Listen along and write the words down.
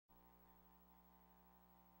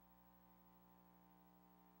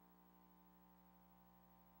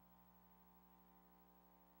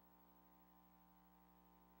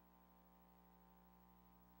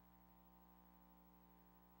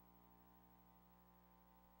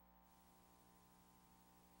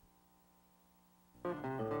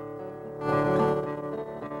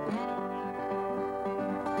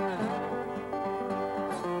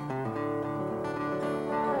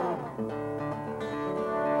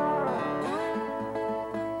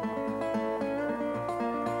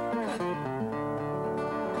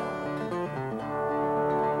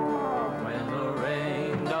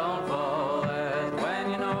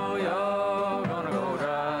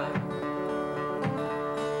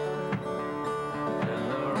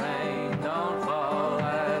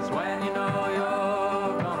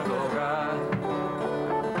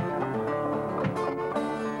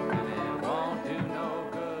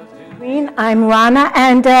I'm Rana,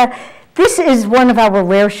 and this is one of our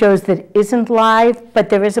rare shows that isn't live, but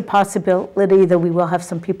there is a possibility that we will have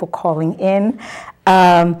some people calling in.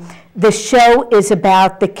 The show is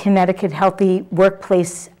about the Connecticut Healthy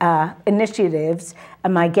Workplace Initiatives,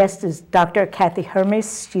 and my guest is Dr. Kathy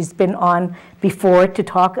Hermes. She's been on before to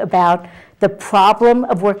talk about the problem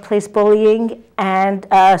of workplace bullying and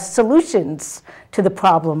solutions to the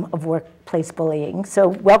problem of workplace bullying. So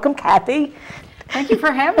welcome, Kathy. Thank you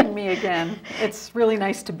for having me again. It's really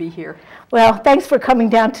nice to be here. Well, thanks for coming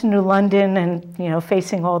down to New London and,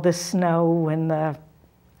 facing all the snow and the,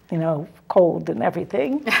 cold and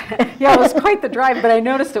everything. Yeah, it was quite the drive, but I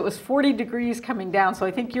noticed it was 40 degrees coming down, so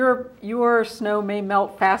I think your snow may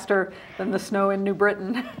melt faster than the snow in New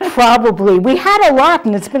Britain. Probably. We had a lot,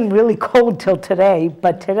 and it's been really cold till today,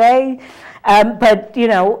 today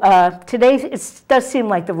it does seem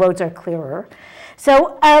like the roads are clearer.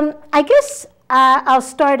 So I guess I'll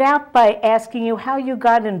start out by asking you how you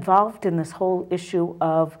got involved in this whole issue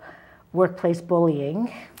of workplace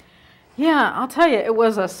bullying. Yeah, I'll tell you, it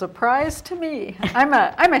was a surprise to me. I'm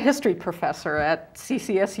a history professor at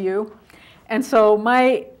CCSU, and so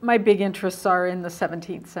my big interests are in the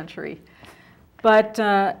 17th century. But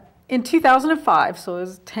in 2005, so it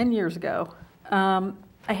was 10 years ago, I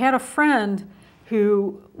had a friend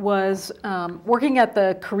who was working at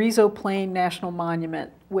the Carrizo Plain National Monument,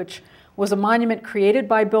 which was a monument created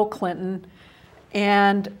by Bill Clinton,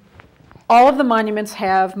 and all of the monuments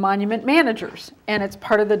have monument managers, and it's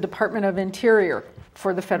part of the Department of Interior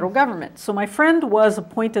for the federal government. So my friend was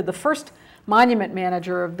appointed the first monument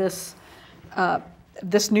manager of this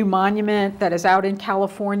new monument that is out in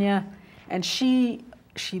California, and she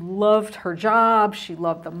loved her job, she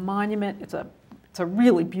loved the monument. It's a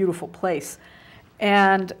really beautiful place.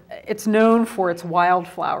 And it's known for its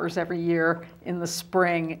wildflowers every year in the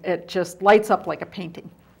spring. It just lights up like a painting.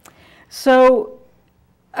 So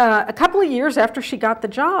a couple of years after she got the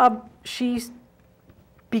job,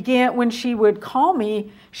 when she would call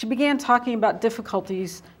me, she began talking about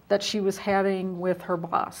difficulties that she was having with her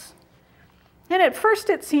boss. And at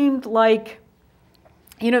first it seemed like,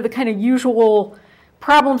 the kind of usual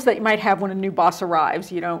problems that you might have when a new boss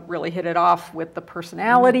arrives. You don't really hit it off with the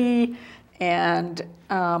personality. And,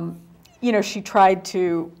 she tried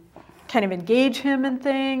to kind of engage him in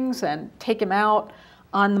things and take him out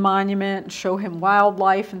on the monument and show him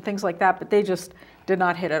wildlife and things like that, but they just did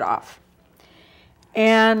not hit it off.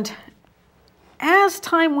 And as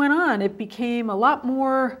time went on, it became a lot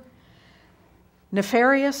more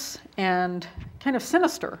nefarious and kind of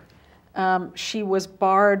sinister. She was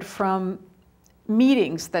barred from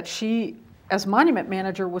meetings that she, as monument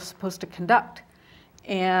manager, was supposed to conduct.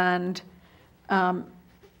 And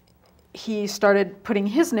he started putting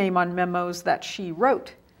his name on memos that she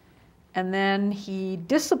wrote. And then he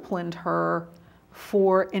disciplined her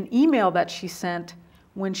for an email that she sent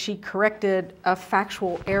when she corrected a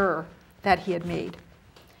factual error that he had made.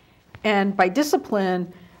 And by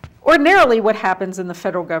discipline, ordinarily what happens in the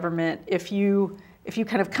federal government, if you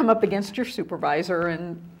kind of come up against your supervisor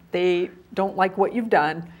and they don't like what you've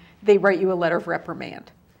done, they write you a letter of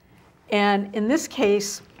reprimand. And in this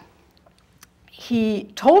case, he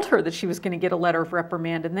told her that she was going to get a letter of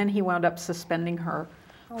reprimand, and then he wound up suspending her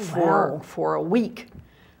for a week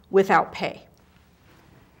without pay.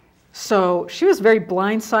 So she was very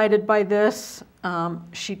blindsided by this.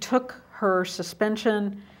 She took her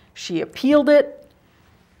suspension, she appealed it,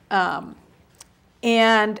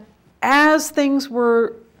 and as things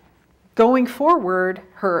were going forward,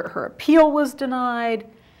 her appeal was denied.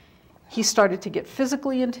 He started to get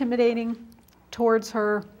physically intimidating towards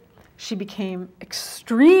her. She became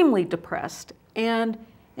extremely depressed and,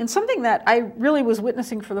 in something that I really was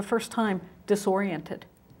witnessing for the first time, disoriented.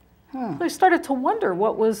 So I started to wonder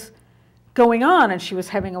what was going on, and she was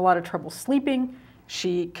having a lot of trouble sleeping.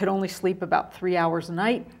 She could only sleep about 3 hours a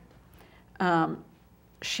night.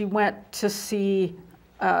 She went to see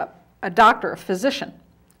a doctor, a physician,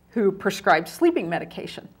 who prescribed sleeping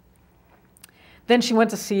medication. Then she went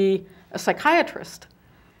to see a psychiatrist,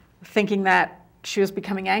 thinking that she was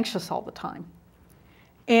becoming anxious all the time.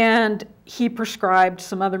 And he prescribed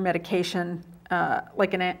some other medication,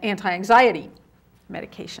 like an anti-anxiety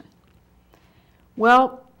medication.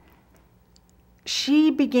 Well, she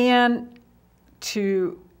began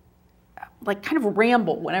to kind of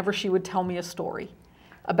ramble whenever she would tell me a story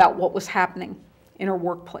about what was happening in her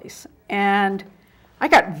workplace. And I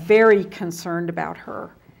got very concerned about her.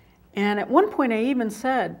 And at one point I even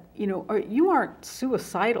said, you aren't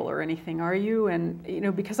suicidal or anything, are you? And,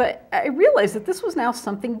 because I realized that this was now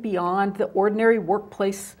something beyond the ordinary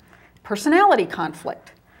workplace personality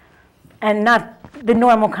conflict. And not the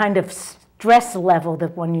normal kind of stress level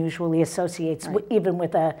that one usually associates even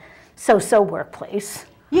with a so-so workplace.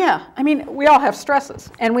 Yeah, I mean, we all have stresses,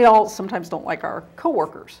 and we all sometimes don't like our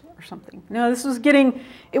coworkers or something. No, this was getting,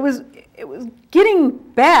 it was getting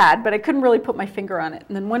bad, but I couldn't really put my finger on it.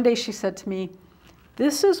 And then one day she said to me,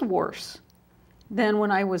 "This is worse than when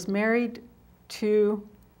I was married to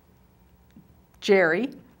Jerry,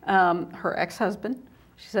 her ex-husband,"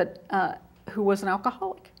 she said, "who was an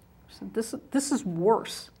alcoholic." She said, this is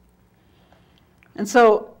worse. And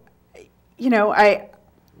so, you know, I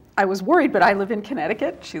was worried, but I live in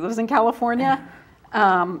Connecticut. She lives in California.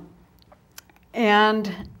 And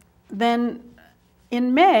then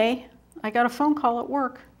in May, I got a phone call at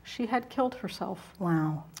work. She had killed herself.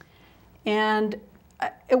 Wow. And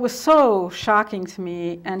it was so shocking to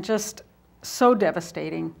me and just so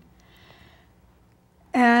devastating.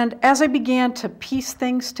 And as I began to piece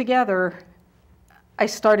things together, I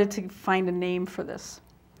started to find a name for this.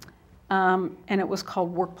 And it was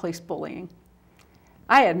called workplace bullying.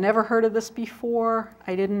 I had never heard of this before.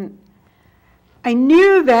 I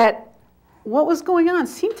knew that what was going on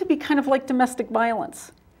seemed to be kind of like domestic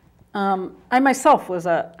violence. I myself was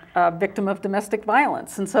a victim of domestic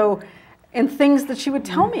violence. And so in things that she would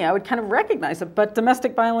tell me, I would kind of recognize it. But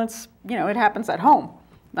domestic violence, you know, it happens at home,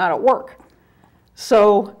 not at work.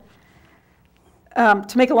 So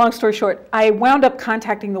to make a long story short, I wound up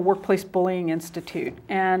contacting the Workplace Bullying Institute.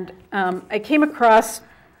 And I came across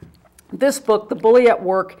this book, The Bully at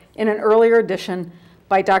Work, in an earlier edition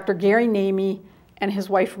by Dr. Gary Namey and his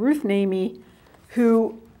wife Ruth Namey,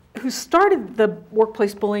 who started the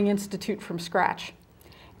Workplace Bullying Institute from scratch.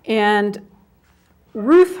 And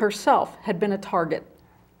Ruth herself had been a target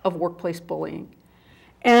of workplace bullying.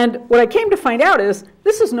 And what I came to find out is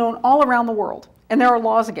this is known all around the world, and there are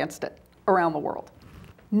laws against it around the world.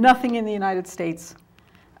 Nothing in the United States.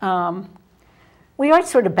 We are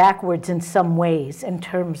sort of backwards in some ways in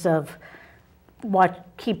terms of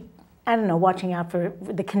watching out for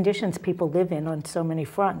the conditions people live in on so many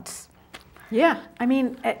fronts. Yeah, I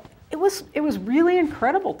mean, it was really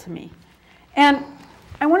incredible to me. And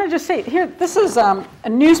I want to just say, here, this is a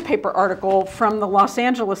newspaper article from the Los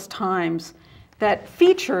Angeles Times that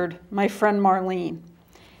featured my friend Marlene.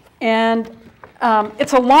 And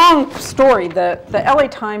it's a long story. The LA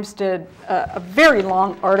Times did a very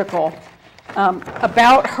long article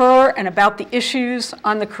about her and about the issues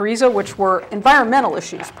on the Carrizo, which were environmental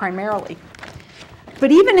issues primarily.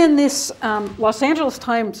 But even in this Los Angeles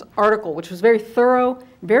Times article, which was very thorough,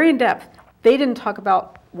 very in-depth, they didn't talk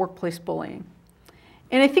about workplace bullying.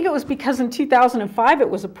 And I think it was because in 2005 it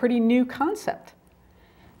was a pretty new concept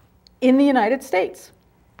in the United States.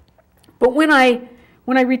 But when I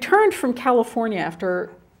returned from California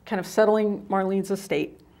after kind of settling Marlene's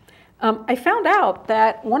estate, I found out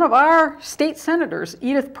that one of our state senators,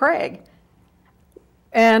 Edith Prague,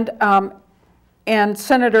 and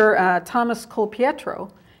Senator Thomas Colpietro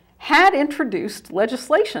had introduced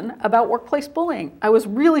legislation about workplace bullying. I was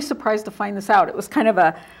really surprised to find this out. It was kind of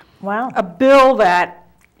a bill that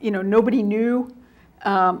nobody knew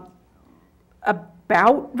about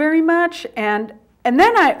very much. And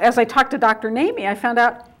then as I talked to Dr. Namey, I found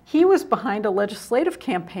out he was behind a legislative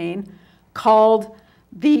campaign called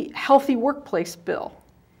the Healthy Workplace Bill.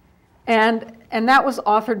 And that was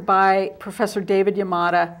authored by Professor David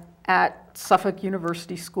Yamada at Suffolk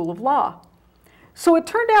University School of Law. So it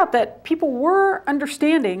turned out that people were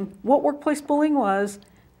understanding what workplace bullying was.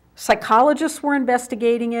 Psychologists were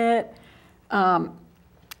investigating it. Therapists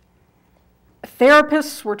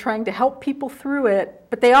were trying to help people through it,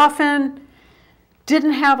 but they often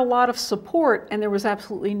didn't have a lot of support, and there was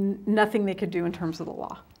absolutely nothing they could do in terms of the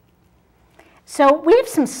law. So we have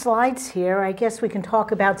some slides here. I guess we can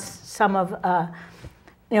talk about some of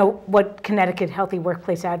what Connecticut Healthy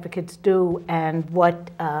Workplace Advocates do and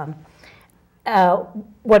what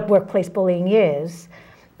workplace bullying is.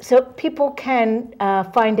 So people can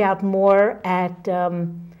find out more at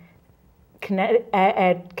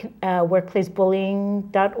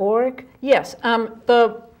workplacebullying.org. Yes,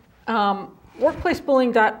 the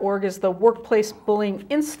workplacebullying.org is the Workplace Bullying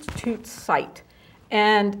Institute site.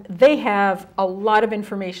 And they have a lot of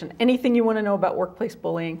information. Anything you want to know about workplace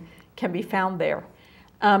bullying can be found there.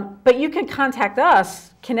 But you can contact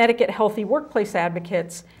us, Connecticut Healthy Workplace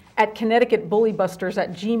Advocates, at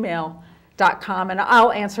connecticutbullybusters@gmail.com, and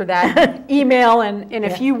I'll answer that email. And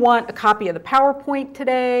if you want a copy of the PowerPoint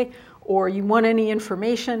today, or you want any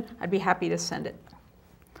information, I'd be happy to send it.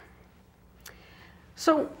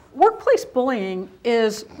 So workplace bullying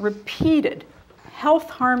is repeated,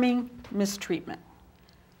 health-harming mistreatment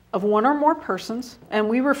of one or more persons, and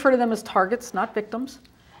we refer to them as targets, not victims,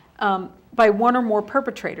 by one or more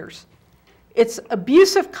perpetrators. It's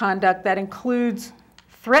abusive conduct that includes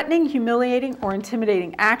threatening, humiliating, or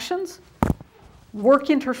intimidating actions, work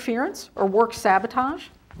interference or work sabotage,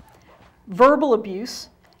 verbal abuse,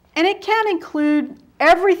 and it can include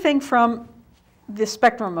everything from the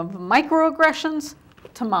spectrum of microaggressions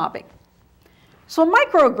to mobbing. So a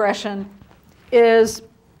microaggression is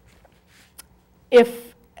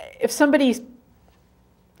if somebody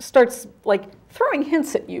starts like throwing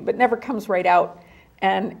hints at you but never comes right out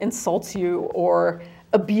and insults you or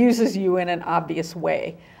abuses you in an obvious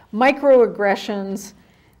way. Microaggressions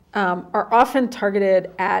are often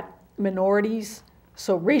targeted at minorities,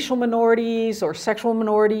 so racial minorities or sexual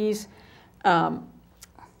minorities. But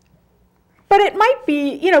it might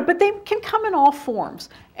be, but they can come in all forms.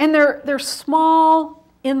 And they're small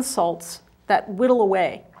insults that whittle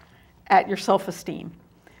away at your self-esteem.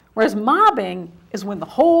 Whereas mobbing is when the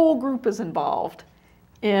whole group is involved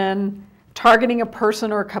in targeting a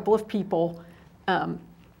person or a couple of people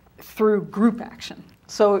through group action.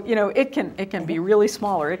 So, it can be really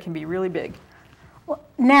small or it can be really big. Well,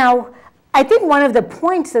 now, I think one of the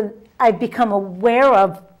points that I've become aware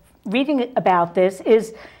of reading about this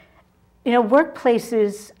is,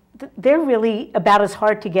 workplaces, they're really about as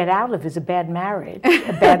hard to get out of as a bad marriage,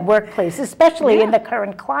 a bad workplace, especially in the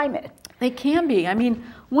current climate. They can be. I mean,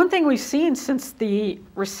 one thing we've seen since the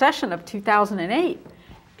recession of 2008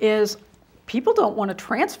 is people don't want to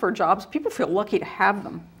transfer jobs. People feel lucky to have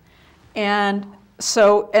them. And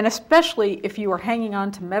especially if you are hanging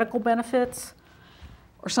on to medical benefits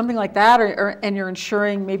or something like that, and you're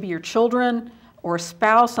insuring maybe your children or a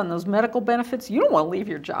spouse on those medical benefits, you don't want to leave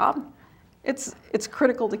your job. It's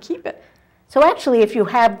critical to keep it. So actually, if you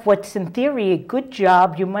have what's in theory a good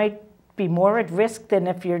job, you might be more at risk than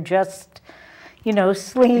if you're just,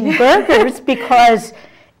 slinging burgers, because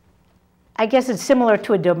I guess it's similar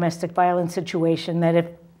to a domestic violence situation, that if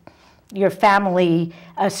your family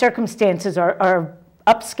circumstances are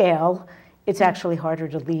upscale, it's actually harder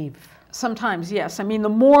to leave. Sometimes, yes. I mean, the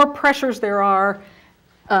more pressures there are,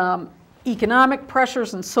 economic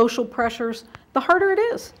pressures and social pressures, the harder it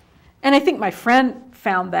is. And I think my friend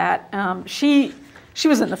found that. She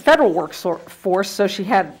was in the federal workforce, so she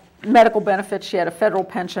had medical benefits, she had a federal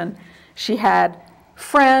pension, she had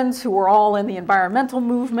friends who were all in the environmental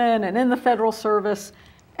movement and in the federal service.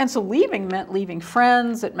 And so leaving meant leaving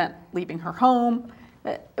friends, it meant leaving her home.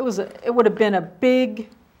 It would have been a big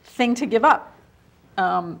thing to give up.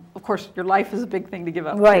 Of course, your life is a big thing to give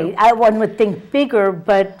up. Right. One would think bigger,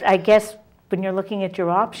 but I guess when you're looking at your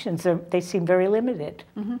options, they seem very limited.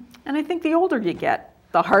 Mm-hmm. And I think the older you get,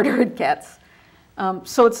 the harder it gets.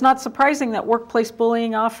 So it's not surprising that workplace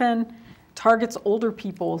bullying often targets older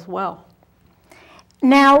people as well.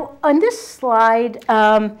 Now, on this slide,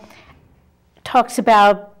 talks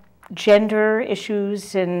about gender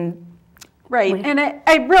issues and... Right, and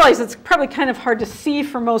I realize it's probably kind of hard to see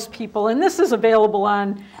for most people, and this is available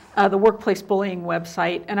on the workplace bullying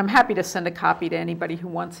website, and I'm happy to send a copy to anybody who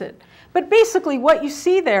wants it. But basically what you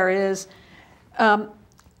see there is, in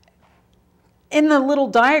the little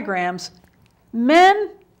diagrams,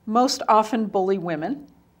 men most often bully women.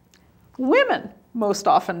 Women most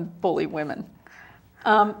often bully women.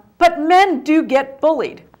 But men do get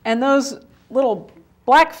bullied, and those little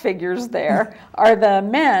black figures there are the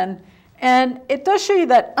men. And it does show you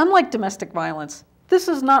that, unlike domestic violence, this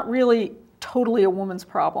is not really totally a woman's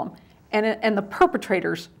problem. And the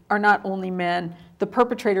perpetrators are not only men. The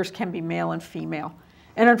perpetrators can be male and female.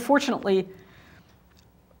 And unfortunately,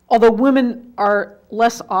 although women are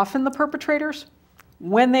less often the perpetrators,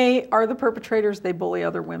 when they are the perpetrators, they bully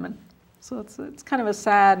other women. So it's kind of a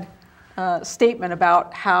sad statement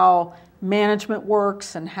about how management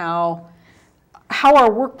works and how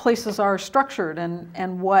our workplaces are structured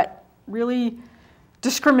and what really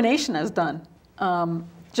discrimination has done,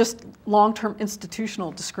 just long-term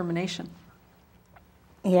institutional discrimination.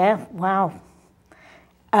 Yeah, wow.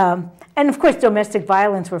 And of course, domestic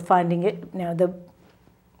violence, we're finding it, the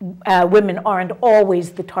women aren't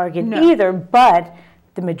always the target either, but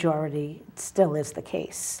the majority still is the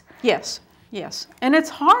case. Yes, yes. And it's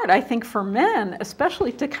hard, I think, for men,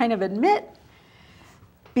 especially to kind of admit,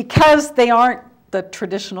 because they aren't the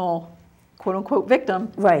traditional quote-unquote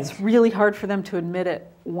victim, right. It's really hard for them to admit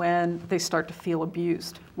it when they start to feel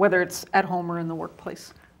abused, whether it's at home or in the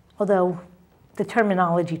workplace. Although the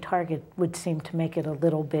terminology target would seem to make it a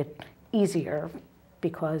little bit easier,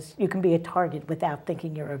 because you can be a target without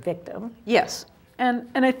thinking you're a victim. Yes, and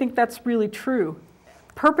I think that's really true.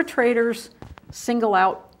 Perpetrators single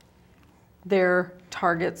out their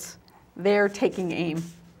targets, they're taking aim,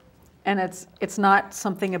 and it's not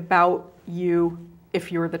something about you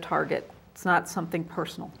if you're the target. It's not something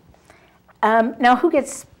personal. Now, who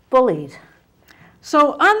gets bullied?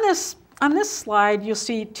 So on this slide, you'll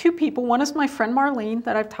see two people. One is my friend Marlene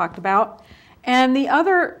that I've talked about, and the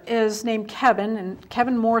other is named Kevin. And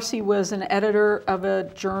Kevin Morrissey was an editor of a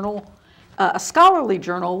journal, a scholarly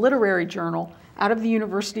journal, a literary journal, out of the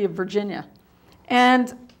University of Virginia.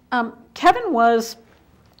 And Kevin was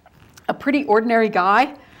a pretty ordinary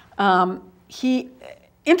guy. He,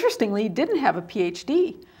 interestingly, didn't have a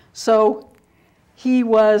PhD. So he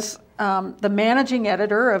was the managing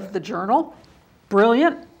editor of the journal,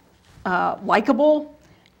 brilliant, likable,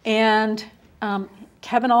 and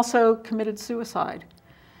Kevin also committed suicide.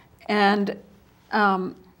 And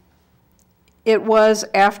it was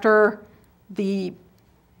after the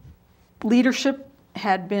leadership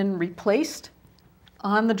had been replaced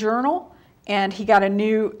on the journal, and he got a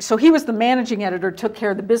new, so he was the managing editor, took care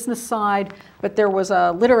of the business side, but there was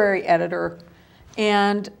a literary editor,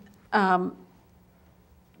 and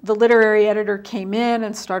the literary editor came in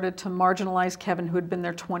and started to marginalize Kevin, who had been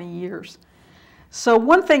there 20 years. So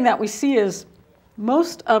one thing that we see is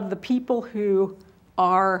most of the people who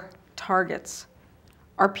are targets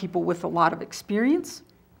are people with a lot of experience.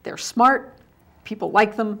 They're smart, people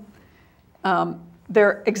like them.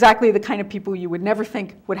 They're exactly the kind of people you would never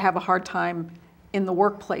think would have a hard time in the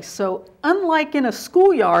workplace. So unlike in a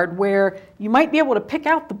schoolyard where you might be able to pick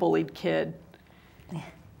out the bullied kid,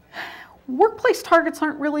 workplace targets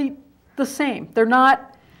aren't really the same. They're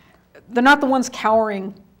not the ones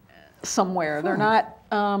cowering somewhere. They're not,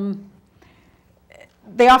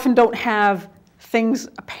 they often don't have things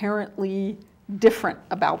apparently different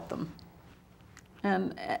about them.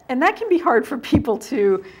 And that can be hard for people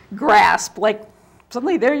to grasp. Like,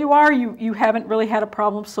 suddenly there you are, you haven't really had a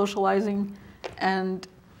problem socializing, and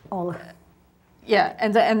yeah,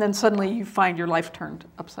 and then suddenly you find your life turned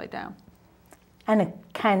upside down. And it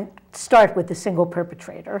can start with a single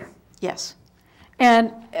perpetrator. Yes,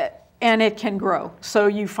 and it can grow. So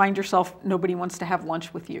you find yourself, nobody wants to have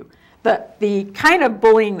lunch with you. The kind of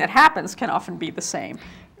bullying that happens can often be the same.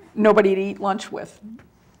 Nobody to eat lunch with.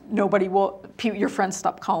 Nobody will, your friends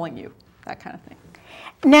stop calling you, that kind of thing.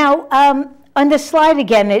 Now, on the slide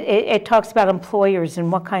again, it talks about employers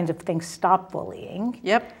and what kinds of things stop bullying.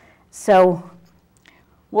 Yep. So,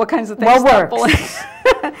 what kinds of things stop bullying?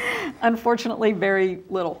 works? Unfortunately, very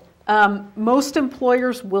little. Most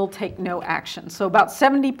employers will take no action. So about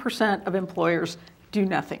 70% of employers do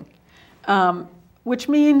nothing, which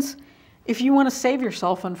means if you want to save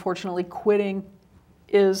yourself, unfortunately, quitting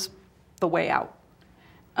is the way out.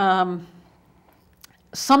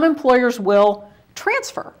 Some employers will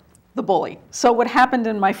transfer the bully. So what happened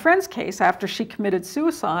in my friend's case after she committed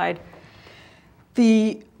suicide,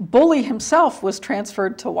 the bully himself was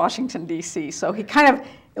transferred to Washington, D.C. So he kind of,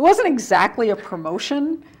 it wasn't exactly a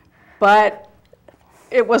promotion, but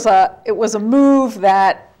it was a move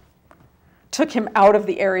that took him out of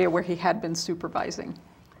the area where he had been supervising.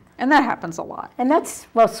 And that happens a lot. And that's,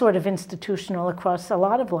 well, sort of institutional across a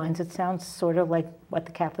lot of lines. It sounds sort of like what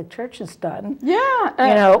the Catholic Church has done. Yeah.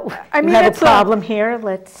 You know, I mean, you have a problem here,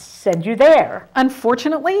 let's send you there.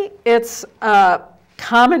 Unfortunately, it's a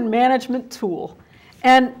common management tool.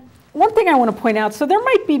 And one thing I want to point out, so there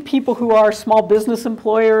might be people who are small business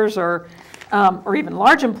employers or even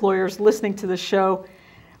large employers listening to this show.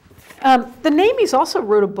 The Namies also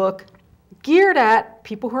wrote a book geared at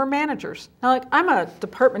people who are managers. Now, like, I'm a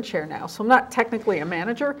department chair now, so I'm not technically a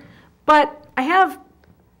manager, but I have,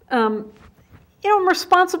 I'm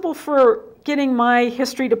responsible for getting my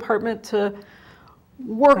history department to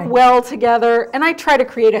work well together, and I try to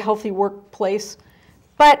create a healthy workplace.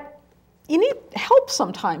 But you need help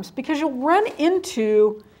sometimes because you'll run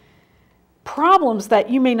into problems that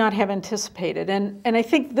you may not have anticipated. And I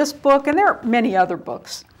think this book, and there are many other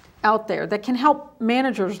books out there that can help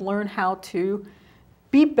managers learn how to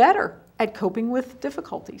be better at coping with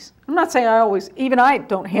difficulties. I'm not saying even I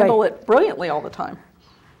don't handle it brilliantly all the time.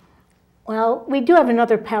 Well, we do have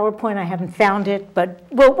another PowerPoint. I haven't found it, but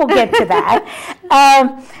we'll get to that.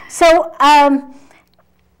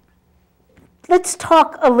 Let's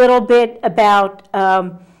talk a little bit about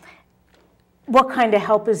what kind of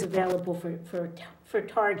help is available for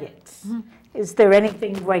targets. Mm-hmm. Is there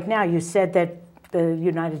anything right now? You said that the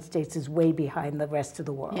United States is way behind the rest of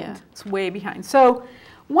the world. Yeah, it's way behind. So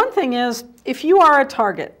one thing is, if you are a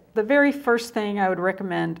target, the very first thing I would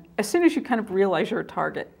recommend, as soon as you kind of realize you're a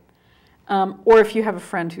target, or if you have a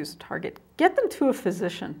friend who's a target, get them to a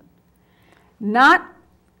physician.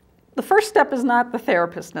 The first step is not the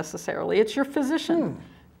therapist necessarily, it's your physician.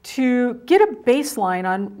 To get a baseline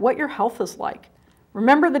on what your health is like.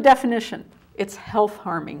 Remember the definition, it's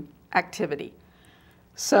health-harming activity.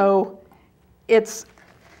 So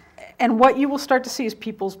And what you will start to see is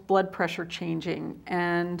people's blood pressure changing,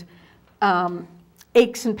 and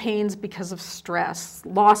aches and pains because of stress,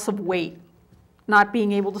 loss of weight, not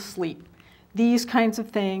being able to sleep. These kinds of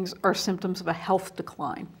things are symptoms of a health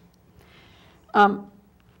decline.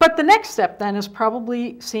 But the next step then is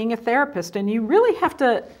probably seeing a therapist, and you really have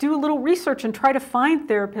to do a little research and try to find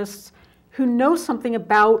therapists who know something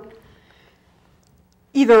about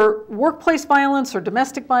either workplace violence or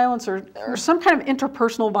domestic violence or some kind of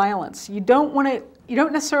interpersonal violence. You don't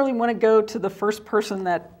necessarily want to go to the first person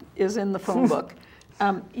that is in the phone book.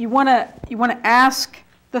 You want to ask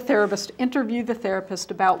the therapist, interview the therapist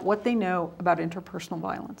about what they know about interpersonal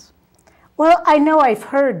violence. Well, I know I've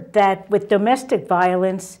heard that with domestic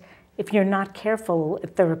violence, if you're not careful, a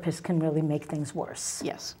therapist can really make things worse.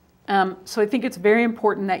 Yes. So I think it's very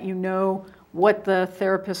important that you know what the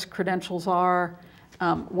therapist's credentials are,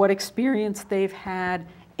 what experience they've had,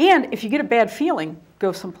 and if you get a bad feeling,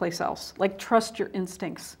 go someplace else. Like, trust your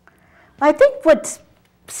instincts. I think what's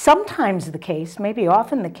sometimes the case, maybe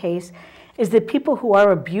often the case, is that people who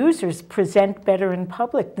are abusers present better in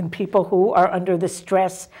public than people who are under the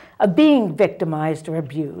stress of being victimized or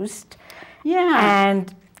abused. Yeah.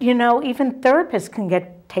 And, you know, even therapists can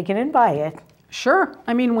get taken in by it. Sure.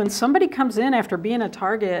 I mean, when somebody comes in after being a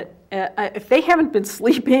target, if they haven't been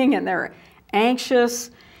sleeping and they're anxious,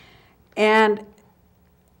 and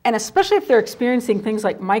especially if they're experiencing things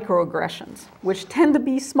like microaggressions, which tend to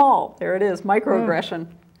be small, there it is, microaggression,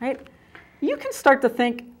 right? You can start to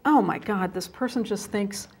think, oh my God, this person just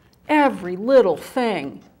thinks every little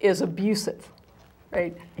thing is abusive,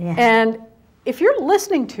 right? Yeah. And if you're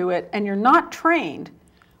listening to it and you're not trained,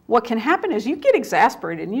 what can happen is you get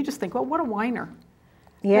exasperated and you just think, well, what a whiner.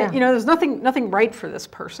 Yeah. You know, there's nothing right for this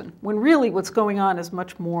person, when really what's going on is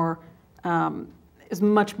much more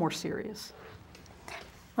serious.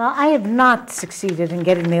 Well, I have not succeeded in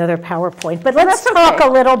getting the other PowerPoint, but let's That's talk okay.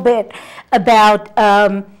 a little bit about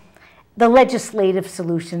the legislative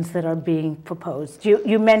solutions that are being proposed.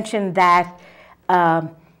 You mentioned that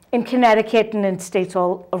in Connecticut and in states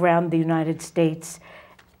all around the United States,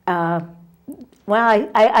 well,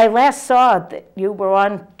 I last saw that you were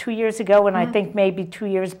on 2 years ago, and I think maybe 2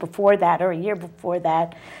 years before that or a year before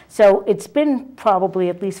that. So it's been probably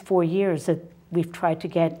at least 4 years that we've tried to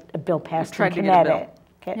get a bill passed in Connecticut.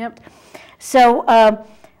 Yep. So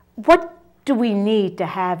what do we need to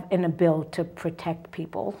have in a bill to protect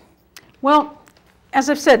people? Well, as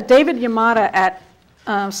I've said, David Yamada at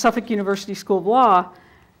Suffolk University School of Law,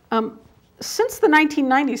 since the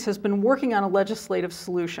 1990s has been working on a legislative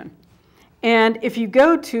solution. And if you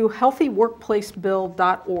go to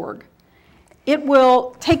healthyworkplacebill.org, it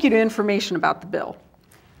will take you to information about the bill.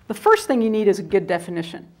 The first thing you need is a good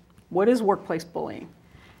definition. What is workplace bullying?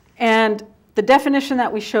 And the definition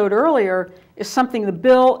that we showed earlier is something the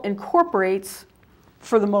bill incorporates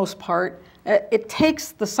for the most part. It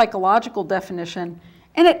takes the psychological definition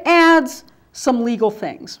and it adds some legal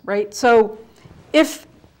things, right? So if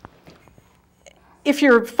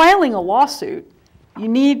you're filing a lawsuit, you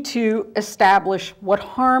need to establish what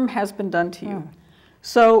harm has been done to you.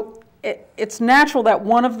 So it's natural that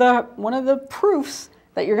one of the proofs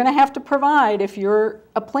that you're going to have to provide if you're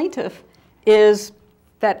a plaintiff is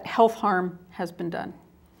that health harm has been done,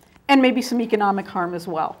 and maybe some economic harm as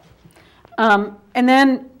well. And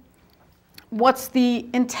then what's the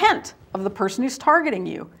intent of the person who's targeting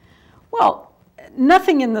you? Well,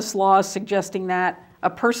 nothing in this law is suggesting that a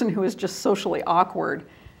person who is just socially awkward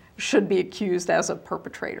should be accused as a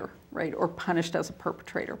perpetrator, right, or punished as a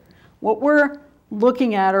perpetrator. What we're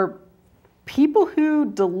looking at are people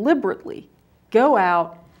who deliberately go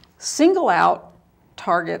out, single out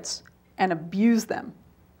targets, and abuse them.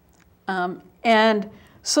 And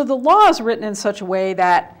so the law is written in such a way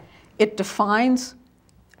that it defines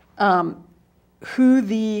who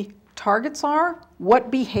the targets are,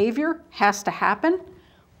 what behavior has to happen,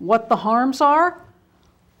 what the harms are,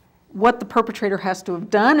 what the perpetrator has to have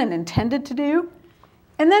done and intended to do.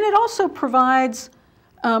 And then it also provides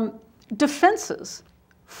defenses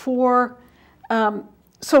for,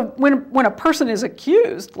 so when a person is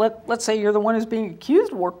accused, let's say you're the one who's being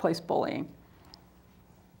accused of workplace bullying,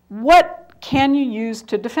 what can you use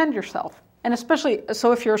to defend yourself? And especially,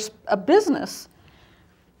 so if you're a business,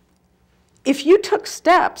 if you took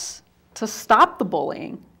steps to stop the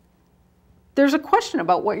bullying, there's a question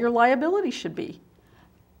about what your liability should be.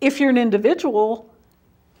 If you're an individual,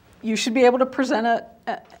 you should be able to present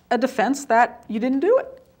a defense that you didn't do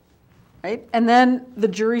it, right? And then the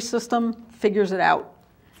jury system figures it out.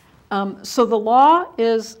 So the law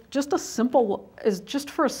is just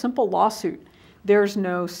for a simple lawsuit. There's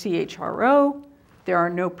no CHRO, there are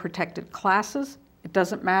no protected classes, It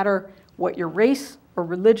doesn't matter what your race or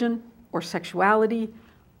religion or sexuality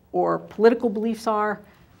or political beliefs are,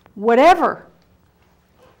 whatever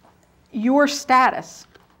your status,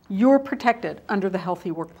 you're protected under the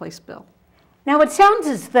Healthy Workplace Bill. Now, it sounds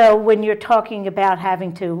as though when you're talking about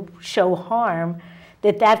having to show harm,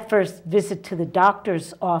 that first visit to the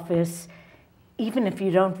doctor's office, even if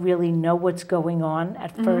you don't really know what's going on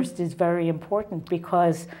at first, is very important,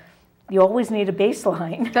 because you always need a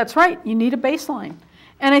baseline. That's right. You need a baseline.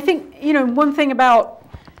 And I think, one thing about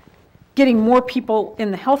getting more people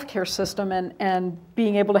in the healthcare system and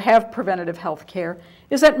being able to have preventative health care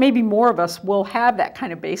is that maybe more of us will have that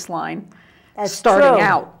kind of baseline starting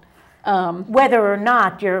out. Whether or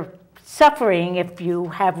not you're suffering, if you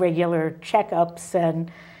have regular checkups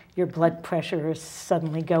and your blood pressure is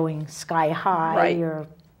suddenly going sky high, right.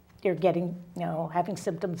 you're getting, having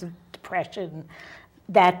symptoms of depression,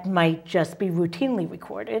 that might just be routinely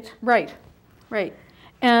recorded. Right, right.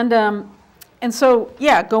 And so,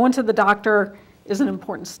 yeah, going to the doctor is an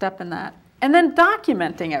important step in that. And then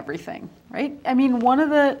documenting everything, right? I mean, one of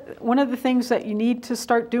the things that you need to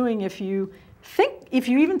start doing if you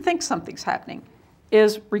even think something's happening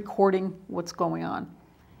is recording what's going on.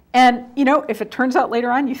 And, if it turns out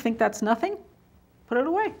later on you think that's nothing, put it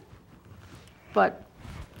away. But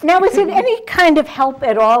now, is it any kind of help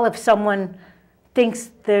at all if someone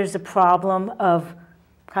thinks there's a problem of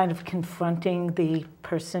kind of confronting the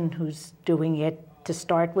person who's doing it to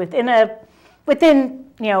start with within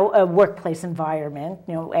a workplace environment,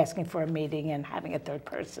 asking for a meeting and having a third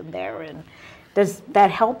person there? And does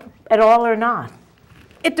that help at all or not?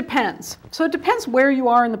 It depends. So it depends where you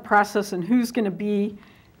are in the process and who's going to be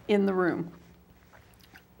in the room.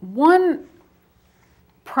 One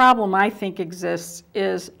problem I think exists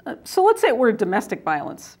is, so let's say we're a domestic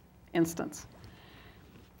violence instance.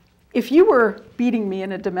 If you were beating me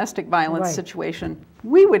in a domestic violence right. situation,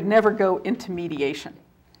 we would never go into mediation,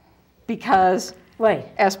 because right.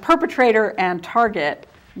 as perpetrator and target,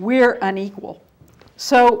 we're unequal.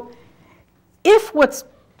 So if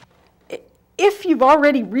you've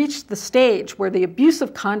already reached the stage where the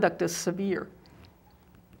abusive conduct is severe,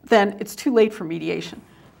 then it's too late for mediation.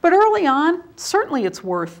 But early on, certainly it's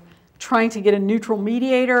worth trying to get a neutral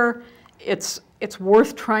mediator. It's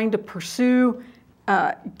worth trying to pursue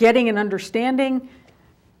getting an understanding.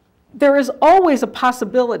 There is always a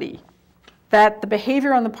possibility that the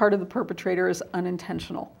behavior on the part of the perpetrator is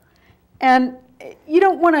unintentional. And you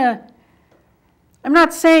don't want to, I'm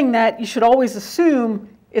not saying that you should always assume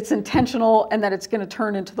it's intentional and that it's going to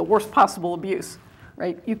turn into the worst possible abuse,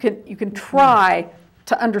 right? You can try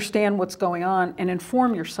to understand what's going on and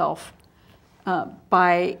inform yourself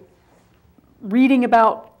by reading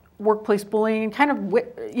about workplace bullying and kind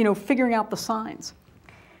of figuring out the signs.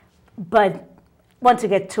 But once you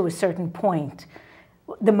get to a certain point,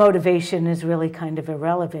 the motivation is really kind of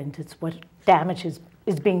irrelevant. It's what damage is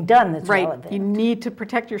being done that's right. relevant. You need to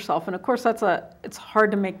protect yourself, and of course it's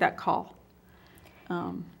hard to make that call.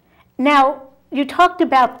 Now, you talked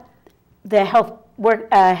about the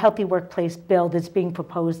Healthy Workplace Bill that's being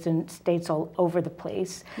proposed in states all over the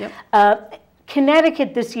place. Yep.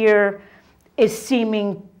 Connecticut this year is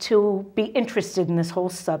seeming to be interested in this whole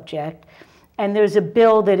subject, and there's a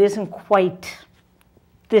bill that isn't quite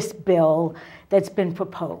this bill that's been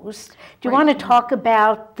proposed. Do you right. want to talk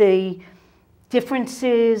about the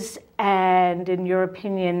differences and, in your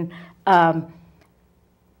opinion,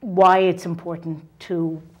 why it's important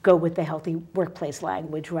to go with the healthy workplace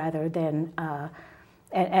language rather than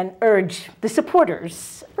and urge the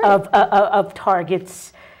supporters right. of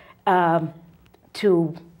targets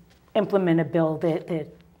to implement a bill that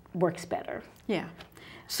works better? Yeah.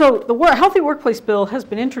 So the Healthy Workplace Bill has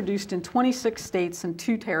been introduced in 26 states and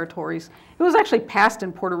 2 territories. It was actually passed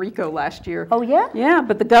in Puerto Rico last year. Oh, yeah? Yeah,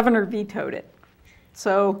 but the governor vetoed it.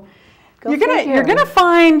 So you're figure. gonna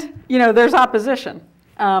find, there's opposition.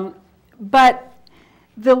 But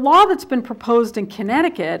the law that's been proposed in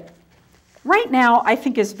Connecticut right now, I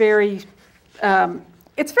think is very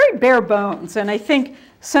bare bones. And I think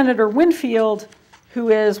Senator Winfield, who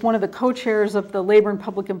is one of the co-chairs of the Labor and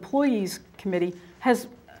Public Employees Committee, has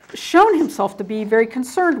shown himself to be very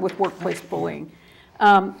concerned with workplace bullying.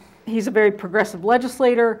 He's a very progressive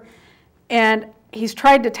legislator, and he's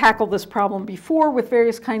tried to tackle this problem before with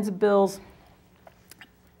various kinds of bills.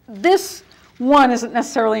 This one isn't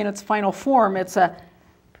necessarily in its final form. It's a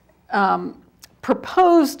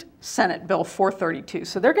proposed Senate Bill 432.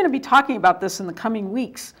 So they're going to be talking about this in the coming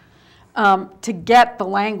weeks to get the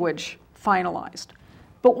language finalized.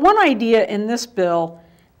 But one idea in this bill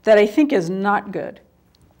that I think is not good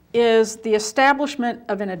is the establishment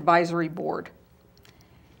of an advisory board.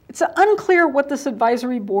 it's unclear what this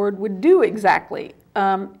advisory board would do exactly.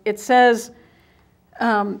 It says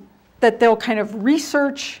that they'll kind of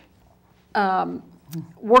research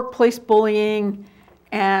workplace bullying,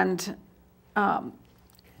 and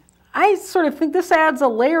I sort of think this adds a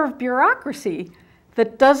layer of bureaucracy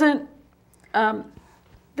that doesn't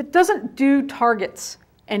do targets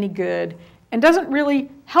any good and doesn't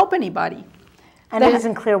really help anybody. And it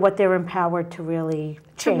isn't clear what they're empowered to really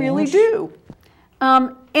change. To really do.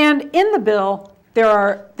 And in the bill, there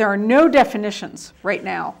are no definitions right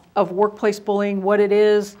now of workplace bullying, what it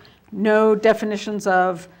is, no definitions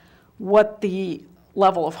of what the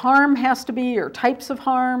level of harm has to be or types of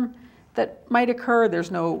harm that might occur.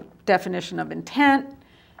 There's no definition of intent.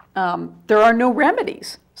 There are no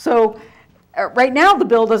remedies. So right now, the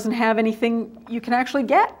bill doesn't have anything you can actually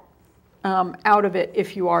get out of it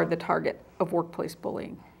if you are the target of workplace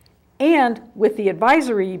bullying. And with the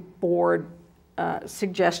advisory board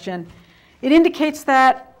suggestion, it indicates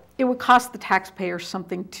that it would cost the taxpayer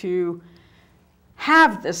something to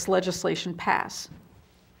have this legislation pass.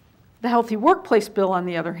 The Healthy Workplace Bill, on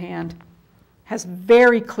the other hand, has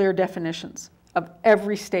very clear definitions of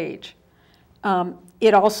every stage.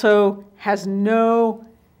 It also has no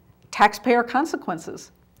taxpayer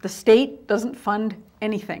consequences. The state doesn't fund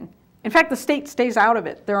anything. In fact, the state stays out of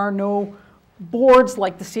it. There are no boards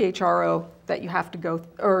like the CHRO that you have to go,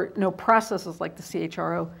 or no processes like the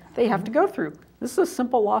CHRO that you have to go through. This is a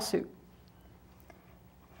simple lawsuit.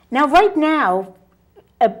 Now, right now,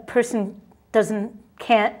 a person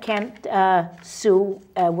can't sue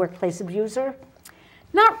a workplace abuser?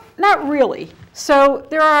 Not really. So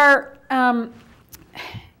there are,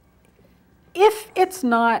 if it's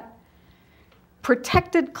not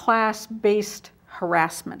protected class-based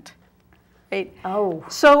harassment, right? Oh.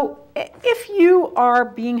 So if you are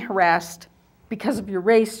being harassed because of your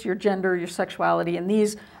race, your gender, your sexuality, and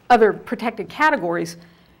these other protected categories,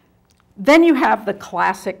 then you have the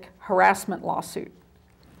classic harassment lawsuit.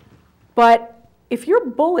 But if your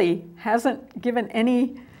bully hasn't given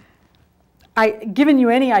you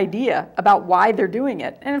any idea about why they're doing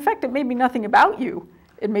it, and in fact, it may be nothing about you,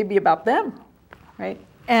 it may be about them, right?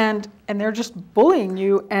 And they're just bullying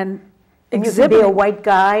you and exhibiting. You could be a white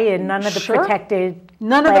guy in none of the protected classes.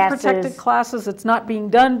 None of the protected classes. It's not being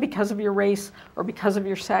done because of your race or because of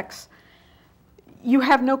your sex. You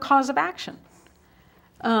have no cause of action.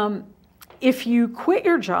 If you quit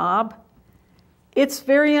your job, it's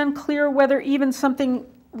very unclear whether even something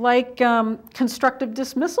like constructive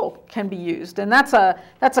dismissal can be used. And that's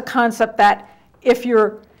a concept that if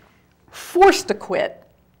you're forced to quit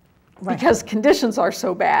because conditions are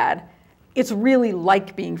so bad, it's really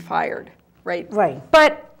like being fired, right? Right.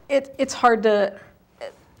 But it's hard to,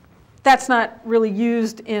 that's not really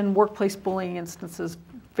used in workplace bullying instances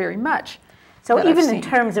very much. So even in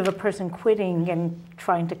terms of a person quitting and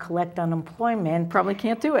trying to collect unemployment, probably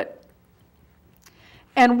can't do it.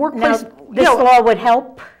 And workplace, this law would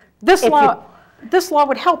help? This law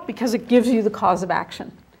would help because it gives you the cause of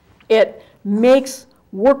action. It makes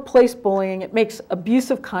workplace bullying, it makes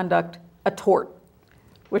abusive conduct a tort,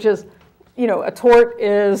 which is, a tort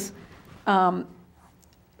is a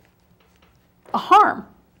harm,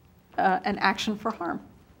 an action for harm.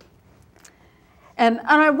 And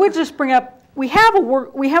I would just bring up, we have a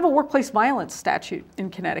workplace violence statute in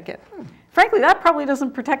Connecticut. Frankly, that probably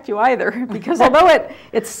doesn't protect you either, because although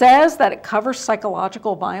it says that it covers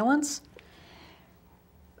psychological violence,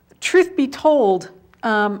 truth be told,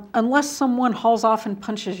 unless someone hauls off and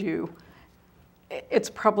punches you, it's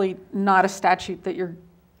probably not a statute that you're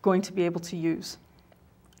going to be able to use.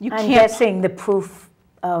 I'm guessing the proof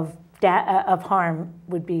of harm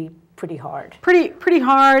would be pretty hard. Pretty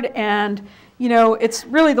hard, and it's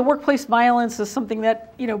really the workplace violence is something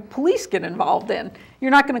that police get involved in. You're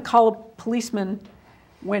not going to call a policeman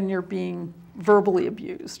when you're being verbally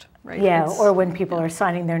abused, right? Yeah, or when people are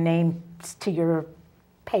signing their names to your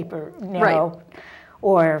paper, right.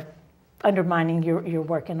 Or undermining your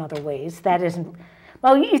work in other ways. That isn't.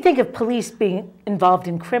 Well, you think of police being involved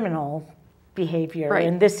in criminal behavior, right.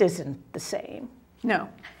 And this isn't the same. No.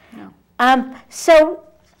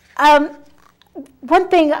 One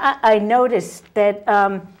thing I noticed that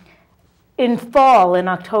in fall, in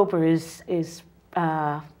October, is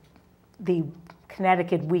the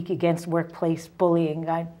Connecticut Week Against Workplace Bullying.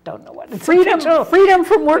 I don't know what it's freedom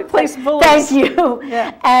from workplace bullying. Thank you.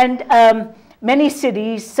 Yeah. And many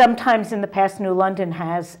cities, sometimes in the past, New London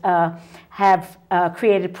have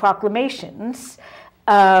created proclamations.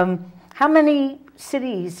 How many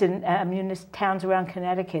cities and towns around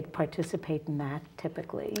Connecticut participate in that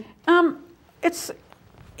typically?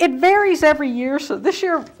 It varies every year. So this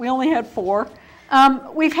year we only had 4.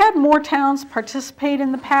 We've had more towns participate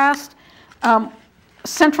in the past.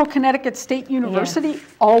 Central Connecticut State University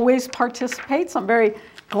always participates. I'm very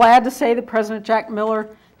glad to say that President Jack Miller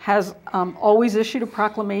has always issued a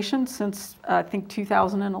proclamation since, I think,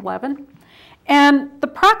 2011. And the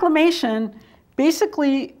proclamation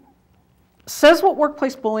basically says what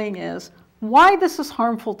workplace bullying is, why this is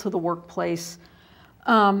harmful to the workplace.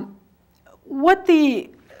 So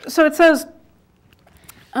it says,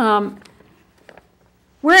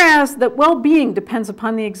 whereas that well-being depends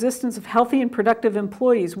upon the existence of healthy and productive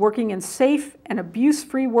employees working in safe and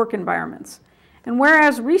abuse-free work environments, and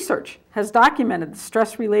whereas research has documented the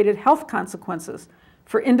stress-related health consequences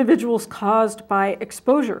for individuals caused by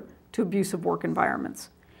exposure to abusive work environments,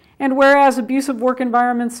 and whereas abusive work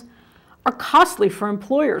environments are costly for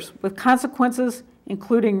employers with consequences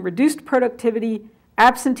including reduced productivity,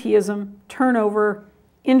 absenteeism, turnover,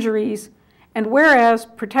 injuries, and whereas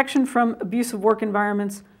protection from abusive work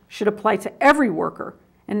environments should apply to every worker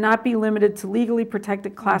and not be limited to legally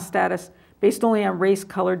protected class status based only on race,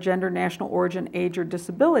 color, gender, national origin, age, or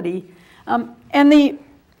disability. And the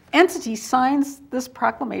entity signs this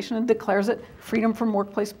proclamation and declares it Freedom from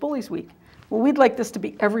Workplace Bullies Week. Well, we'd like this to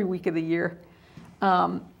be every week of the year.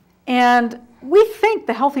 And we think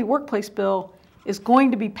the Healthy Workplace Bill is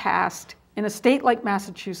going to be passed in a state like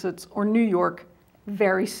Massachusetts or New York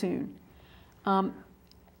very soon.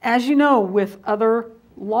 As you know, with other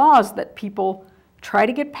laws that people try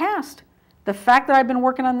to get passed, the fact that I've been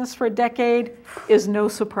working on this for a decade is no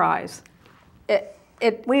surprise.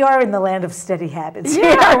 We are in the land of steady habits.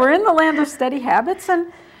 Yeah, we're in the land of steady habits,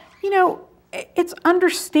 and you know, it's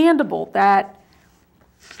understandable that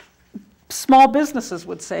small businesses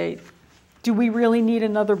would say, do we really need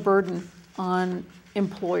another burden on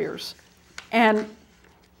employers? And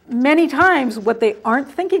many times what they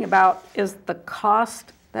aren't thinking about is the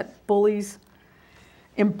cost that bullies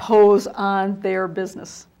impose on their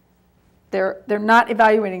business. They're not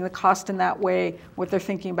evaluating the cost in that way. What they're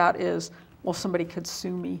thinking about is, well, somebody could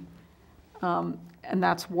sue me, and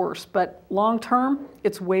that's worse. But long term,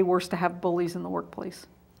 it's way worse to have bullies in the workplace.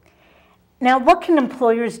 Now, what can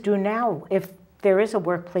employers do now if there is a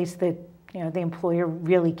workplace that the employer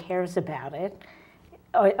really cares about it?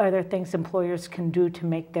 Are there things employers can do to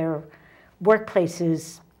make their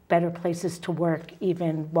workplaces better places to work,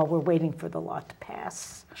 even while we're waiting for the law to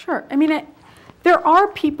pass? Sure. I mean, there are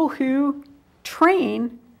people who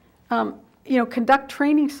train, conduct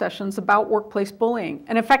training sessions about workplace bullying.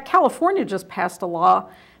 And in fact, California just passed a law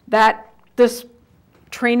that this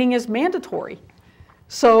training is mandatory.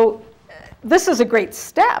 So this is a great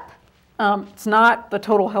step. It's not the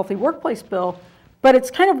total Healthy Workplace Bill, but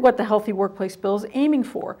it's kind of what the Healthy Workplace Bill is aiming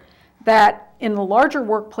for, that in the larger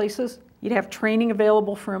workplaces, you'd have training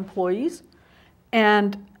available for employees,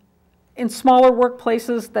 and in smaller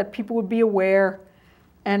workplaces that people would be aware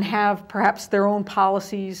and have perhaps their own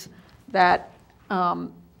policies that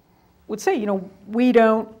would say, we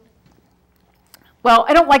don't, well,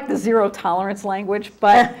 I don't like the zero tolerance language,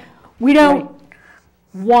 but we don't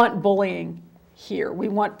want bullying here. We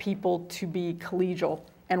want people to be collegial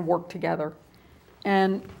and work together.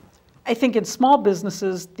 And I think in small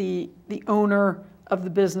businesses, the owner of the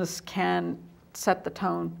business can set the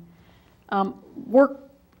tone.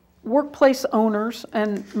 Workplace owners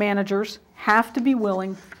and managers have to be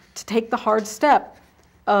willing to take the hard step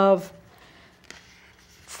of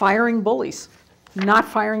firing bullies, not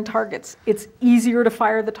firing targets. It's easier to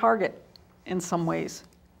fire the target in some ways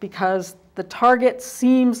because the target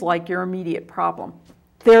seems like your immediate problem.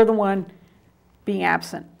 They're the one being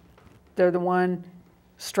absent. They're the one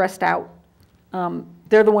stressed out.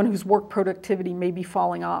 They're the one whose work productivity may be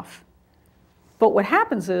falling off. But what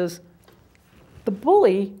happens is the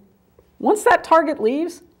bully, once that target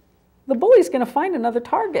leaves, the bully's going to find another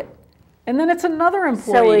target. And then it's another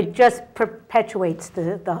employee. So it just perpetuates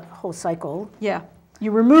the whole cycle. Yeah.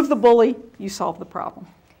 You remove the bully, you solve the problem.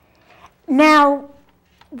 Now,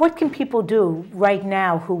 what can people do right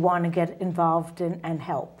now who want to get involved and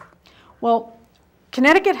help? Well,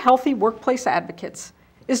 Connecticut Healthy Workplace Advocates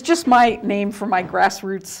is just my name for my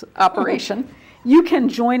grassroots operation. You can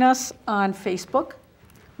join us on Facebook.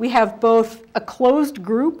 We have both a closed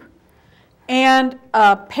group and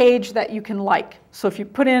a page that you can like. So if you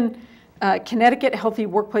put in Connecticut Healthy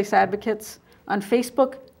Workplace Advocates on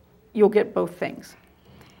Facebook, you'll get both things.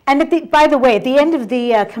 And by the way, at the end of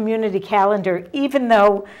the community calendar, even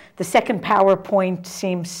though the second PowerPoint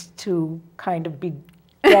seems to kind of be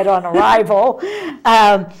dead on arrival,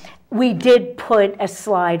 we did put a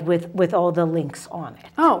slide with all the links on it.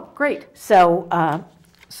 Oh, great. So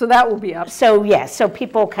so that will be up. So yes, so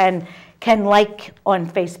people can can like on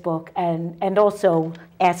Facebook and also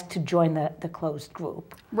ask to join the closed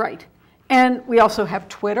group. Right. And we also have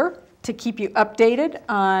Twitter to keep you updated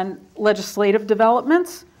on legislative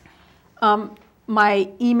developments. My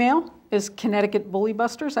email is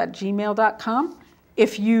connecticutbullybusters@gmail.com.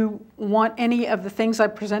 If you want any of the things I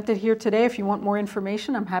presented here today, if you want more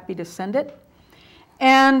information, I'm happy to send it.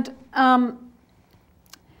 And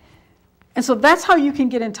so that's how you can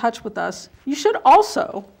get in touch with us. You should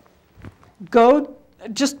also go,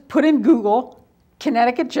 just put in Google,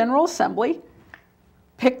 Connecticut General Assembly,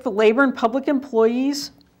 pick the Labor and Public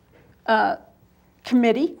Employees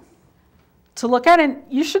Committee to look at, and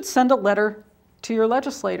you should send a letter to your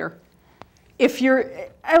legislator.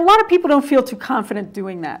 A lot of people don't feel too confident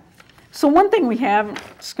doing that. So one thing we have, I'm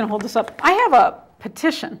just going to hold this up, I have a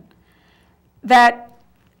petition that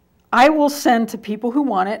I will send to people who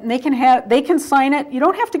want it, and they can sign it. You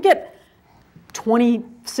don't have to get 20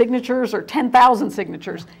 signatures or 10,000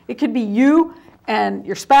 signatures. It could be you and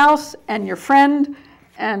your spouse and your friend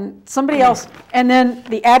and somebody else, and then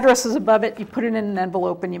the address is above it. You put it in an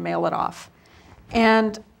envelope and you mail it off.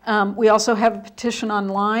 And we also have a petition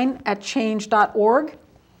online at change.org.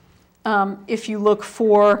 If you look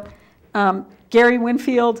for Gary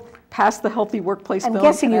Winfield, Pass the Healthy Workplace Bill. I'm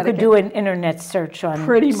guessing you could do an internet search on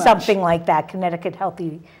something like that, Connecticut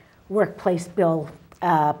Healthy Workplace Bill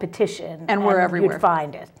petition. And we're everywhere. You'd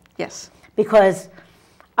find it. Yes. Because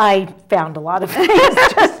I found a lot of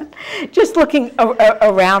things just looking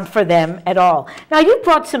around for them at all. Now, you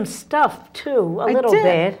brought some stuff, too, a little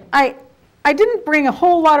bit. I didn't bring a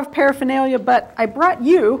whole lot of paraphernalia, but I brought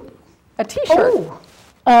you a T-shirt.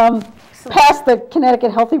 Oh. Pass the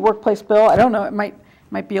Connecticut Healthy Workplace Bill. I don't know, it might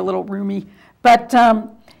be a little roomy, but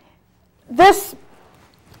this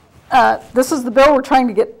is the bill we're trying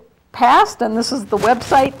to get passed, and this is the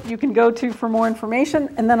website you can go to for more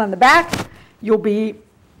information. And then on the back, you'll be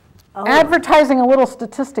advertising a little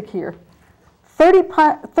statistic here.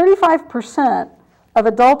 35% of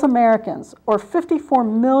adult Americans, or 54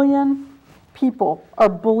 million people, are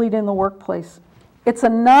bullied in the workplace. It's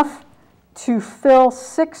enough to fill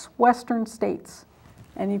 6 Western states.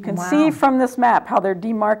 And you can see from this map how they're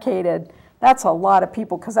demarcated. That's a lot of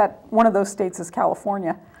people, because one of those states is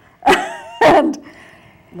California. And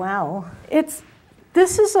wow,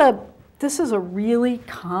 this is a really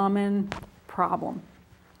common problem,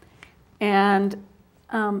 and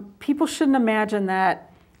people shouldn't imagine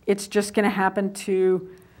that it's just going to happen to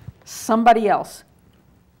somebody else.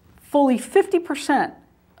 Fully 50%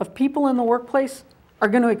 of people in the workplace are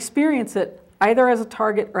going to experience it either as a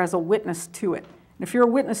target or as a witness to it. And if you're a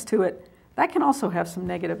witness to it, that can also have some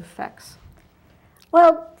negative effects.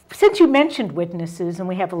 Well, since you mentioned witnesses, and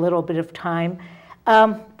we have a little bit of time,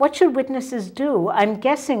 what should witnesses do? I'm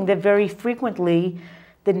guessing that very frequently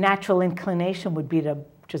the natural inclination would be to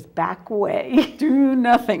just back away. Do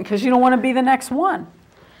nothing, because you don't want to be the next one.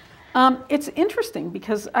 It's interesting,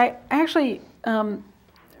 because I actually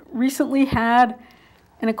recently had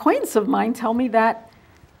an acquaintance of mine tell me that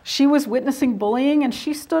she was witnessing bullying, and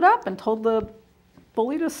she stood up and told the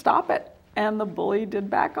bully to stop it, and the bully did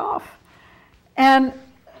back off. And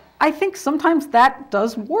I think sometimes that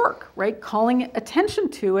does work, right? Calling attention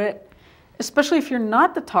to it, especially if you're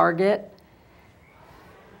not the target,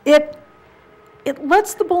 it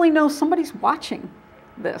lets the bully know somebody's watching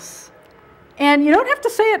this. And you don't have to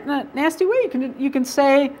say it in a nasty way. You can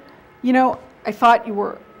say, you know, I thought you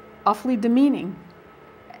were awfully demeaning,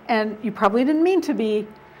 and you probably didn't mean to be,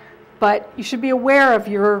 but you should be aware of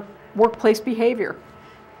your workplace behavior.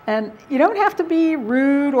 And you don't have to be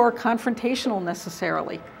rude or confrontational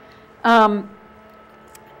necessarily. But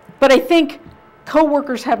I think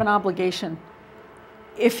coworkers have an obligation.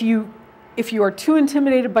 If you are too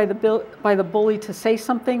intimidated by the bully to say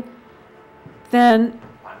something, then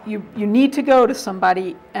you need to go to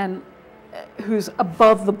somebody who's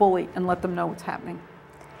above the bully and let them know what's happening.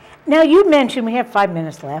 Now, you mentioned, we have 5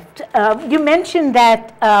 minutes left, you mentioned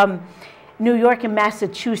that New York and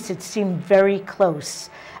Massachusetts seem very close.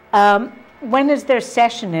 When is their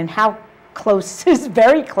session, and how close is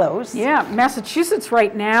very close? Yeah, Massachusetts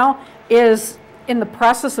right now is in the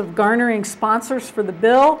process of garnering sponsors for the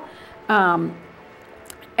bill.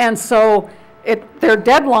 And so their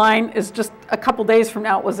deadline is just a couple days from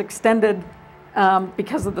now. It was extended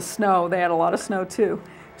because of the snow. They had a lot of snow too.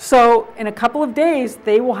 So in a couple of days,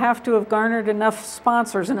 they will have to have garnered enough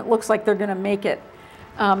sponsors, and it looks like they're going to make it.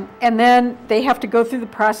 And then they have to go through the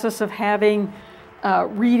process of having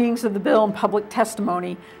readings of the bill and public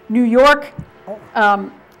testimony. New York,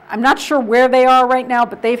 I'm not sure where they are right now,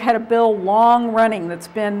 but they've had a bill long running that's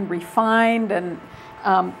been refined, and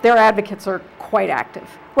their advocates are quite active.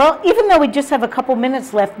 Well, even though we just have a couple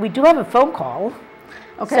minutes left, we do have a phone call.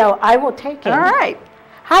 Okay. So I will take it. All right.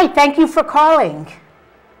 Hi, thank you for calling.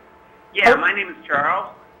 Yeah, my name is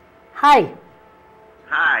Charles. Hi.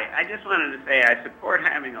 Hi, I just wanted to say I support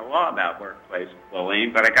having a law about workplace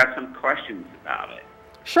bullying, but I got some questions about it.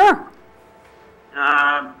 Sure.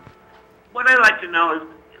 What I'd like to know is,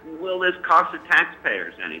 will this cost the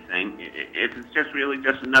taxpayers anything? If it's just really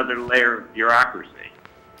just another layer of bureaucracy.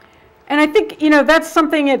 And I think, that's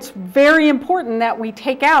something it's very important that we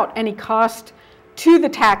take out any cost to the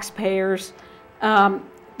taxpayers. The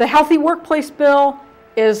Healthy Workplace Bill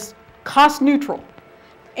is cost neutral.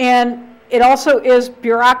 And it also is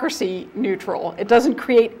bureaucracy neutral. It doesn't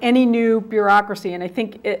create any new bureaucracy. And I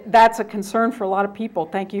think that's a concern for a lot of people.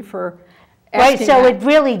 Thank you for asking so that. It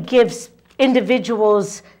really gives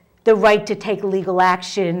individuals the right to take legal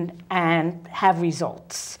action and have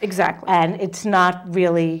results. Exactly. And it's not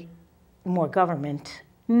really more government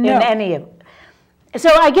No. in any of it. So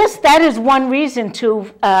I guess that is one reason to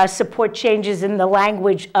support changes in the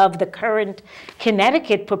language of the current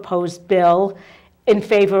Connecticut proposed bill in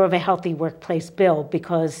favor of a healthy workplace bill,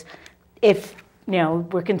 because if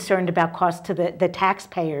we're concerned about cost to the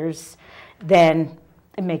taxpayers, then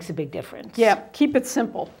it makes a big difference. Yeah, keep it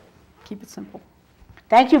simple. Keep it simple.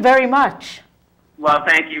 Thank you very much. Well,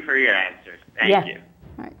 thank you for your answers. Thank you.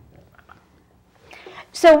 All right.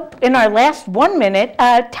 So in our last 1 minute,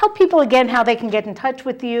 tell people again how they can get in touch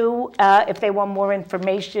with you if they want more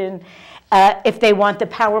information, if they want the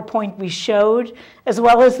PowerPoint we showed, as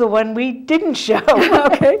well as the one we didn't show.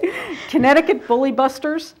 Okay.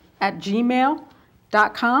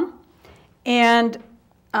 ConnecticutBullyBusters@gmail.com. And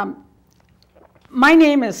my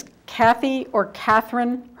name is Kathy or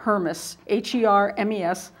Catherine Hermes,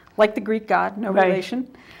 Hermes, like the Greek god, no relation.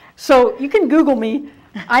 So you can Google me.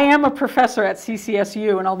 I am a professor at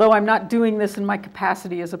CCSU, and although I'm not doing this in my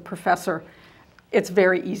capacity as a professor, it's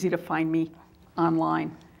very easy to find me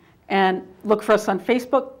online. And look for us on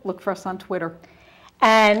Facebook, look for us on Twitter.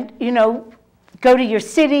 And, go to your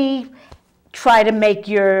city, try to make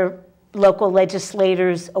your local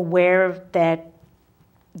legislators aware that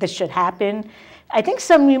this should happen. I think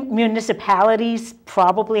some municipalities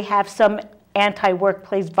probably have some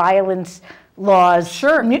anti-workplace violence laws.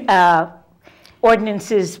 Sure.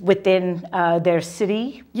 Ordinances within their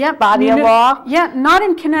city Yeah, body of law. Yeah, not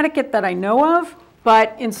in Connecticut that I know of,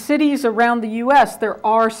 but in cities around the U.S., there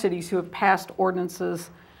are cities who have passed ordinances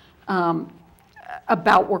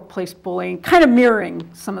about workplace bullying, kind of mirroring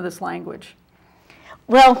some of this language.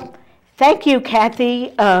 Well, thank you,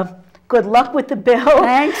 Kathy. Good luck with the bill.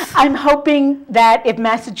 Thanks. I'm hoping that if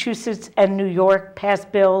Massachusetts and New York pass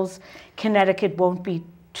bills, Connecticut won't be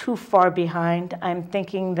too far behind. I'm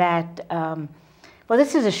thinking that, well,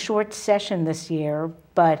 this is a short session this year,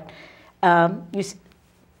 but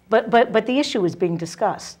but the issue is being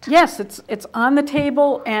discussed. Yes, it's on the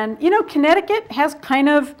table, and Connecticut has kind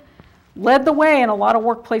of led the way in a lot of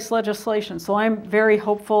workplace legislation. So I'm very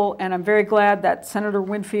hopeful, and I'm very glad that Senator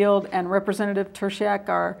Winfield and Representative Tershak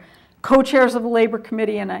are co-chairs of the Labor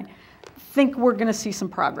Committee, and I think we're going to see some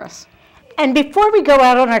progress. And before we go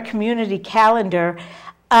out on our community calendar,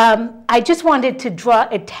 I just wanted to draw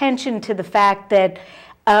attention to the fact that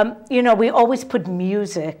we always put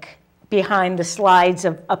music behind the slides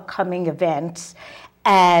of upcoming events,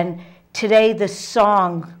 and today the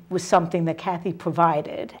song was something that Kathy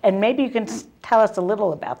provided, and maybe you can tell us a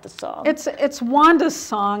little about the song. It's Wanda's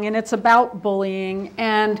song, and it's about bullying,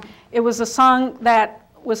 and it was a song that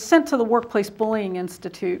was sent to the Workplace Bullying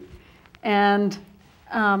Institute, and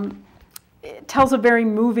it tells a very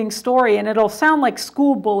moving story, and it'll sound like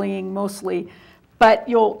school bullying mostly, but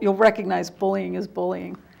you'll recognize bullying is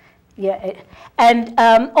bullying. Yeah, and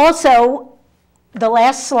also the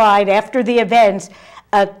last slide after the events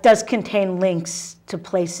does contain links to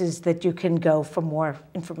places that you can go for more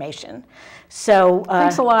information. So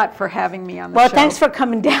thanks a lot for having me on the show. Well, thanks for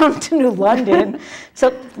coming down to New London.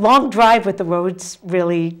 So long drive with the roads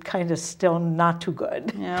really kind of still not too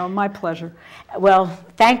good. Yeah, my pleasure. Well,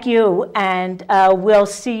 thank you, and we'll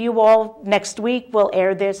see you all next week. We'll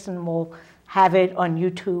air this, and we'll have it on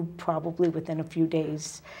YouTube probably within a few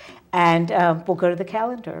days. And we'll go to the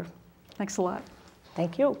calendar. Thanks a lot.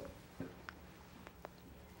 Thank you.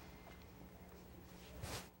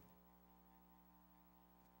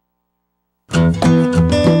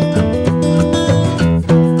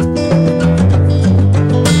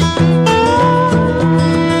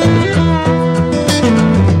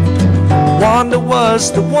 Wanda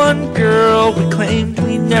was the one girl we claimed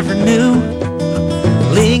we never knew,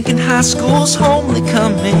 Lincoln High School's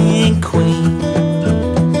homecoming queen.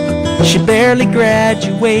 She barely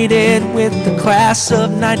graduated with the class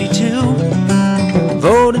of '92,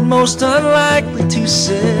 voted most unlikely to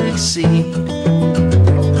succeed.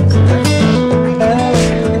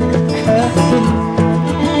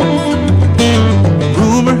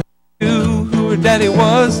 Rumor knew who her daddy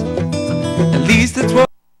was, at least that's what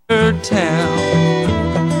her town.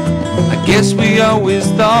 I guess we always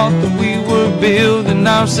thought that we were building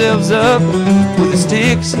ourselves up with the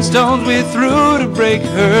sticks and stones we threw to break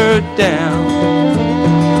her down.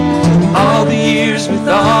 All the years we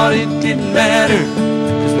thought it didn't matter,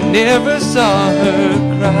 'cause we never saw her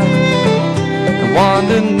cry. And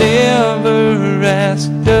Wanda never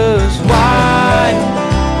asked us, why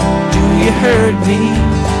do you hurt me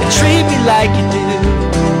and treat me like you do?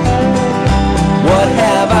 What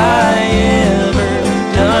have I ever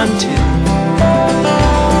done to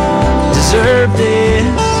deserve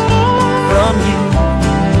this from you?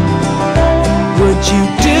 Would you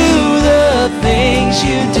do the things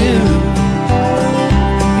you do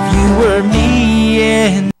if you were me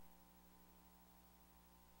and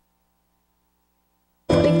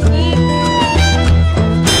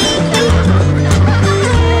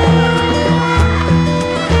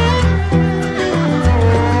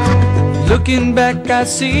looking back, I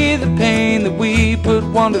see the pain that we put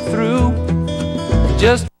Wanda through.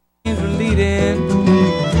 Just we're leading.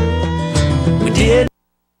 We did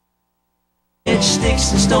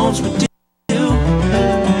sticks and stones would do,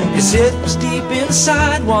 'cause it was deep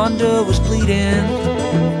inside, Wanda was bleeding.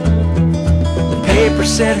 The paper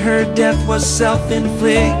said her death was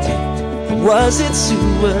self-inflicted. Was it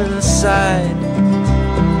suicide?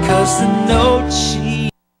 'Cause the note she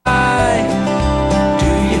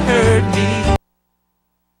hurt me.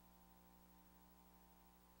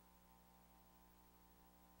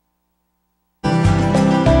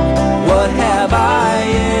 What have I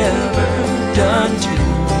ever done to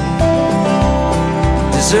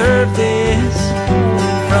deserve this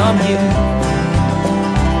from you?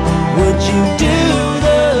 Would you do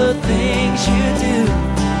the things you do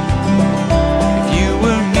if you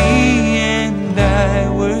were me and I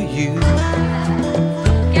were you?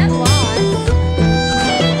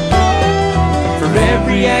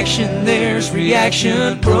 Every action, there's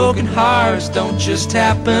reaction. Broken hearts don't just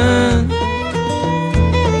happen.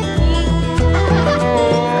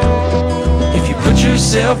 If you put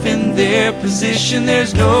yourself in their position,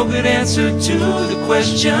 there's no good answer to the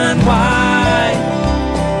question, why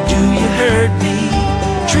do you hurt me,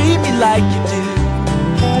 treat me like you do?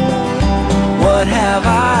 What have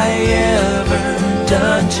I ever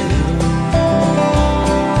done to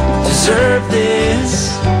deserve this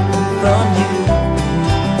from you?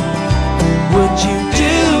 Would you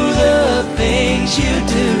do the things you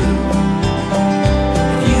do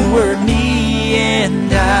if you were me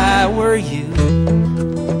and I were you?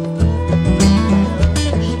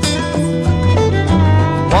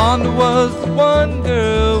 Wanda was the one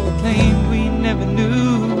girl we claimed we never knew.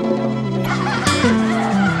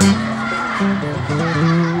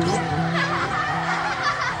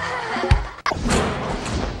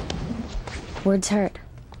 Words hurt.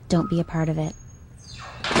 Don't be a part of it.